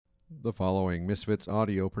The following Misfits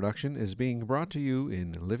audio production is being brought to you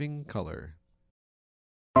in living color.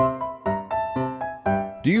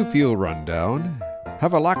 Do you feel run down?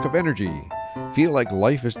 Have a lack of energy? Feel like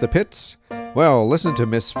life is the pits? Well, listen to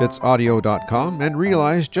MisfitsAudio.com and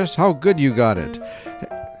realize just how good you got it.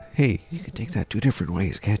 Hey, you can take that two different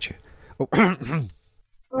ways, can't you? Oh.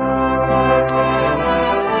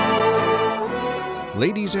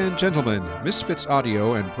 Ladies and gentlemen, Misfits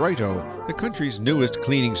Audio and Brighto, the country's newest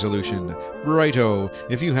cleaning solution. Brighto.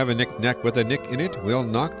 If you have a knick-knack with a nick in it, we'll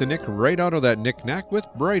knock the nick right out of that knick-knack with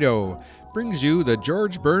Brighto. Brings you the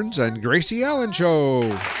George Burns and Gracie Allen Show.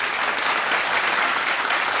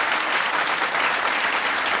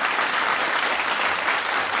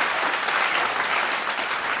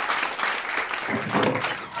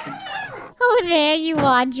 Oh, there you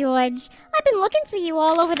are, George. I've been looking for you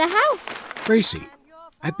all over the house. Gracie,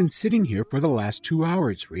 I've been sitting here for the last 2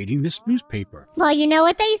 hours reading this newspaper. Well, you know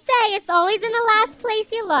what they say. It's always in the last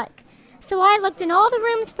place you look. So I looked in all the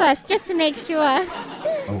rooms first just to make sure.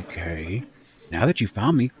 Okay. Now that you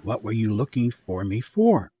found me, what were you looking for me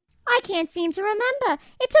for? I can't seem to remember.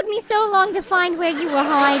 It took me so long to find where you were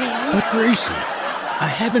hiding. But Gracie, I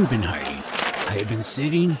haven't been hiding. I have been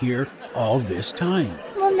sitting here all this time.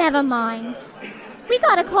 Well, never mind. We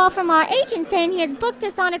got a call from our agent saying he has booked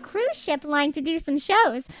us on a cruise ship line to do some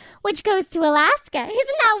shows, which goes to Alaska.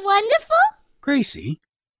 Isn't that wonderful? Gracie,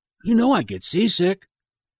 you know I get seasick.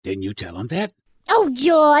 Didn't you tell him that? Oh,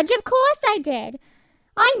 George, of course I did.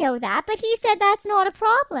 I know that, but he said that's not a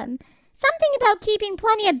problem. Something about keeping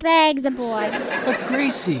plenty of bags aboard. But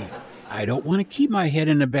Gracie, I don't want to keep my head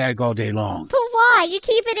in a bag all day long. But why? You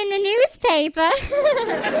keep it in the newspaper.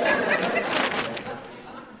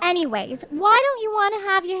 Anyways, why don't you want to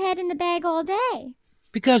have your head in the bag all day?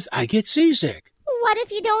 Because I get seasick. What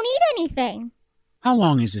if you don't eat anything? How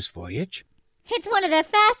long is this voyage? It's one of the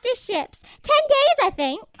fastest ships. 10 days, I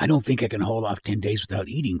think. I don't think I can hold off 10 days without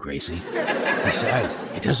eating, Gracie. Besides,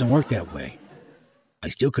 it doesn't work that way. I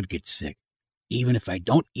still could get sick. Even if I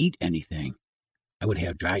don't eat anything, I would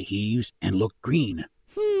have dry heaves and look green.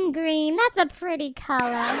 Green. That's a pretty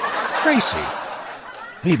color. Gracie,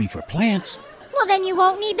 maybe for plants. Well, then you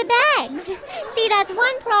won't need the bags. See, that's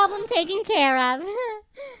one problem taken care of.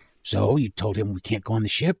 So, you told him we can't go on the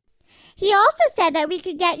ship? He also said that we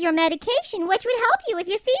could get your medication, which would help you with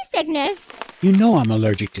your seasickness. You know I'm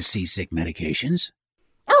allergic to seasick medications.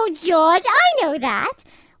 Oh, George, I know that.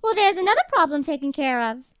 Well, there's another problem taken care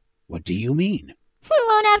of. What do you mean? We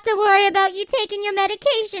won't have to worry about you taking your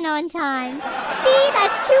medication on time. See,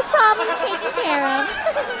 that's 2 problems taken care of.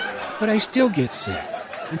 But I still get sick.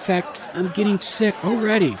 In fact, I'm getting sick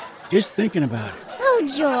already, just thinking about it. Oh,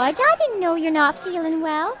 George, I didn't know you're not feeling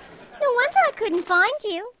well. No wonder I couldn't find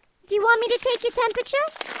you. Do you want me to take your temperature?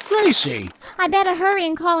 Gracie! I better hurry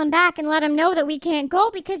and call him back and let him know that we can't go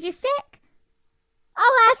because you're sick.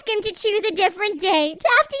 I'll ask him to choose a different date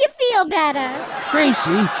after you feel better.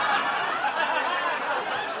 Gracie!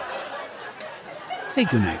 Say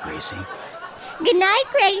goodnight, Gracie. Good night,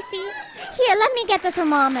 Gracie. Here, let me get the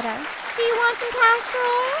thermometer. Do you want some castor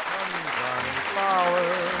oil?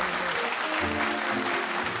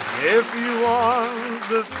 If you want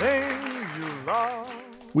the thing you love.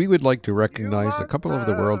 We would like to recognize a couple of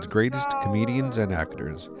the world's greatest comedians and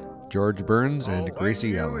actors, George Burns and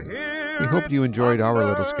Gracie Allen. We hope you enjoyed our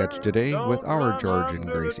little sketch today with our George and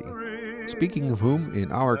Gracie. Speaking of whom,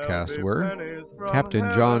 in our cast were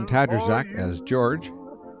Captain John Tadrzak as George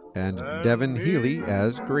and Devin Healy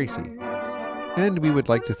as Gracie. And we would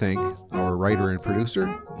like to thank our writer and producer,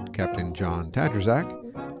 Captain John Tadrzak,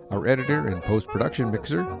 our editor and post-production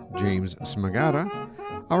mixer, James Smagata,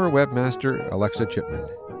 our webmaster, Alexa Chipman.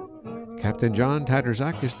 Captain John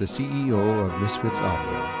Tadrzak is the CEO of Misfits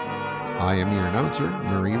Audio. I am your announcer,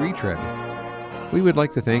 Murray Retread. We would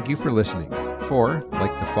like to thank you for listening, for,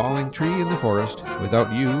 like the falling tree in the forest, without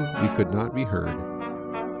you, we could not be heard.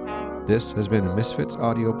 This has been a Misfits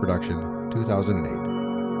Audio production, 2008.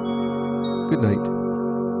 Good night.